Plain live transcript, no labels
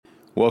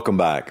Welcome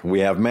back. We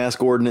have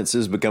mask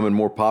ordinances becoming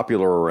more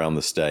popular around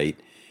the state,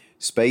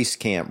 space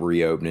camp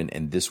reopening,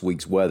 and this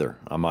week's weather.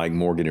 I'm Mike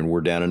Morgan, and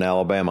we're down in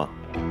Alabama.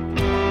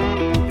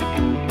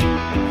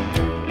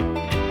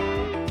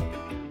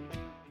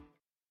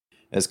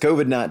 As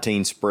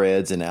COVID-19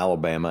 spreads in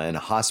Alabama and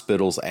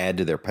hospitals add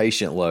to their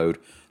patient load,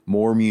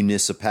 more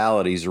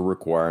municipalities are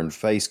requiring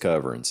face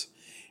coverings.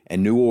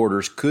 And new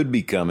orders could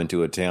be coming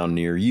to a town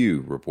near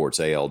you,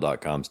 reports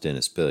AL.com's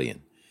Dennis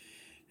Pillion.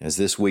 As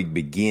this week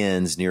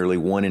begins, nearly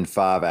 1 in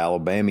 5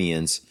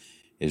 Alabamians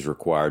is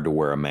required to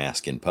wear a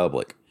mask in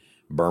public.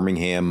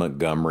 Birmingham,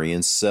 Montgomery,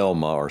 and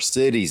Selma are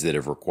cities that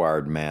have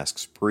required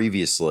masks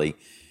previously,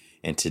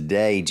 and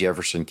today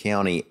Jefferson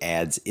County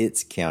adds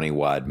its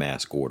countywide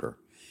mask order.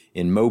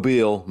 In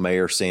Mobile,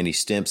 Mayor Sandy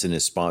Stimpson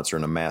is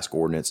sponsoring a mask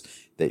ordinance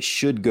that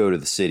should go to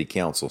the city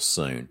council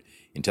soon.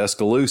 In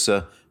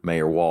Tuscaloosa,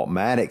 Mayor Walt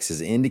Maddox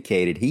has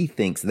indicated he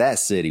thinks that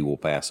city will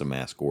pass a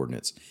mask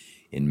ordinance.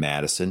 In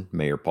Madison,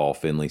 Mayor Paul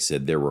Finley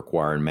said they're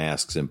requiring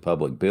masks in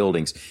public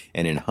buildings.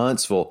 And in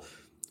Huntsville,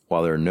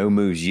 while there are no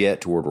moves yet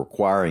toward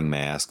requiring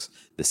masks,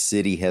 the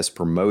city has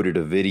promoted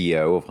a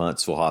video of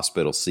Huntsville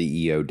Hospital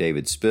CEO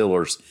David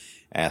Spillers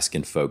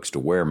asking folks to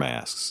wear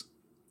masks.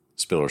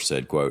 Spillers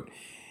said, quote,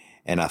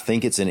 "And I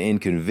think it's an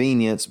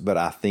inconvenience, but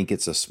I think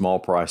it's a small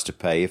price to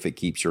pay if it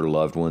keeps your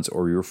loved ones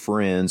or your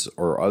friends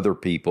or other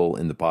people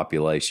in the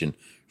population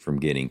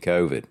from getting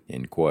COVID,"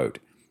 end quote.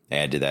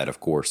 Add to that, of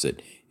course,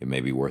 that it may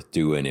be worth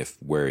doing if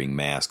wearing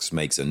masks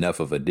makes enough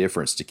of a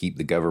difference to keep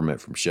the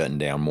government from shutting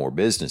down more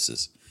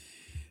businesses.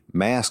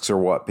 Masks are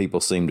what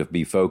people seem to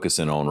be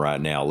focusing on right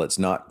now. Let's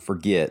not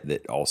forget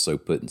that also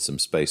putting some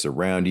space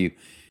around you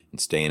and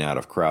staying out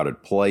of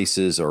crowded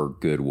places are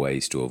good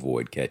ways to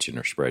avoid catching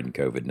or spreading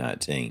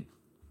COVID-19.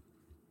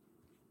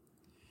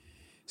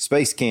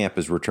 Space Camp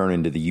is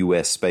returning to the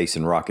U.S. Space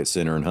and Rocket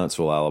Center in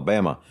Huntsville,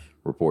 Alabama,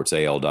 reports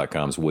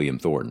AL.com's William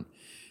Thornton.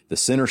 The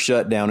center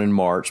shut down in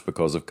March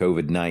because of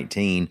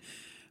COVID-19,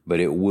 but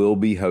it will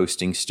be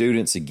hosting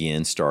students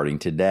again starting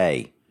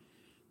today.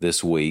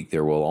 This week,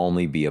 there will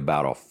only be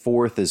about a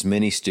fourth as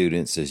many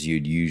students as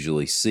you'd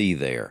usually see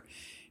there,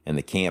 and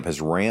the camp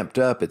has ramped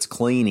up its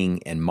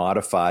cleaning and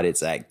modified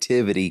its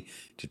activity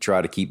to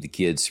try to keep the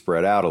kids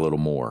spread out a little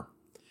more.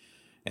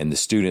 And the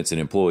students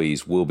and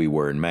employees will be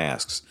wearing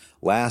masks.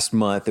 Last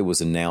month, it was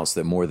announced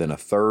that more than a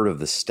third of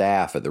the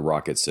staff at the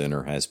Rocket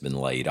Center has been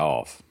laid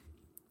off.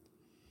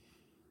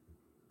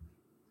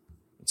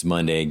 It's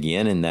Monday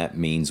again, and that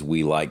means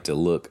we like to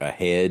look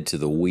ahead to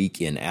the week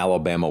in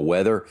Alabama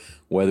weather.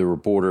 Weather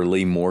reporter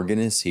Lee Morgan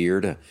is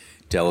here to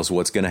tell us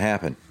what's going to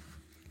happen.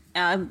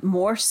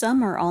 More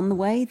summer on the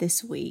way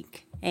this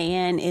week,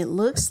 and it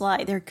looks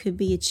like there could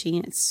be a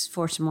chance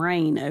for some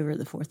rain over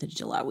the 4th of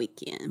July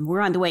weekend. We're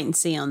on to wait and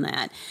see on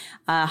that.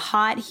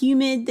 Hot,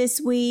 humid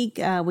this week.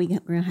 We're going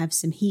to have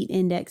some heat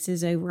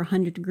indexes over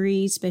 100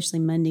 degrees, especially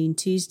Monday and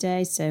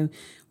Tuesday, so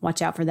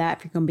watch out for that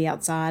if you're going to be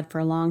outside for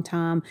a long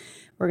time.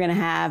 We're going to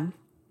have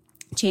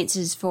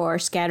chances for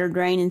scattered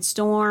rain and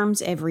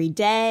storms every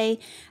day,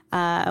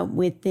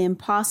 with them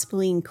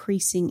possibly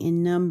increasing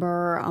in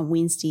number on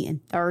Wednesday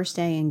and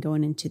Thursday and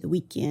going into the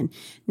weekend.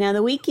 Now,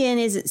 the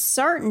weekend isn't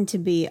certain to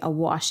be a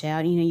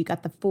washout. You know, you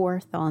got the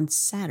 4th on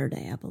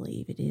Saturday, I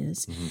believe it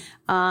is.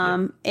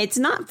 Mm-hmm. It's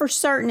not for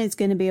certain it's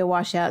going to be a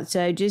washout,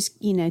 so just,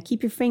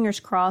 keep your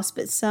fingers crossed.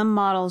 But some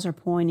models are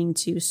pointing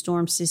to a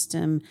storm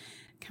system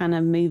kind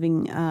of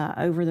moving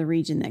over the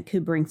region that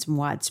could bring some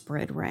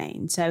widespread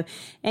rain. So,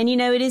 and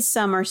it is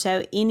summer,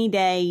 so any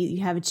day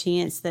you have a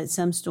chance that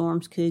some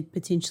storms could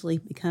potentially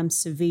become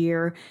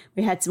severe.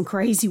 We had some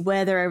crazy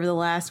weather over the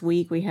last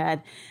week. We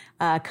had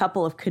a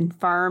couple of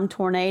confirmed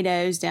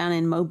tornadoes down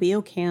in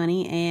Mobile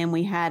County, and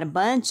we had a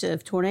bunch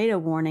of tornado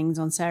warnings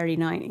on Saturday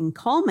night in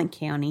Coleman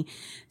County.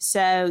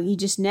 So you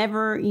just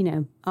never,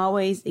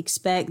 always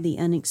expect the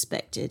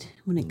unexpected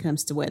when it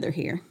comes to weather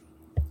here.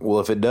 Well,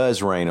 if it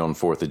does rain on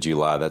 4th of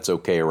July, that's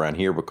okay around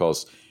here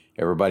because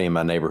everybody in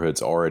my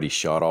neighborhood's already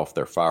shot off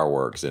their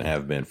fireworks and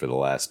have been for the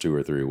last 2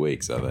 or 3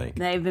 weeks, I think.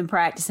 They've been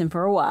practicing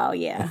for a while,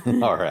 yeah.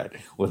 All right.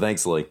 Well,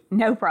 thanks, Lee.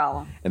 No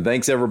problem. And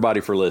thanks, everybody,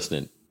 for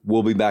listening.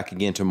 We'll be back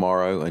again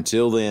tomorrow.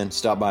 Until then,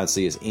 stop by and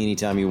see us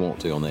anytime you want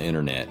to on the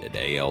internet at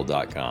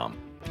AL.com.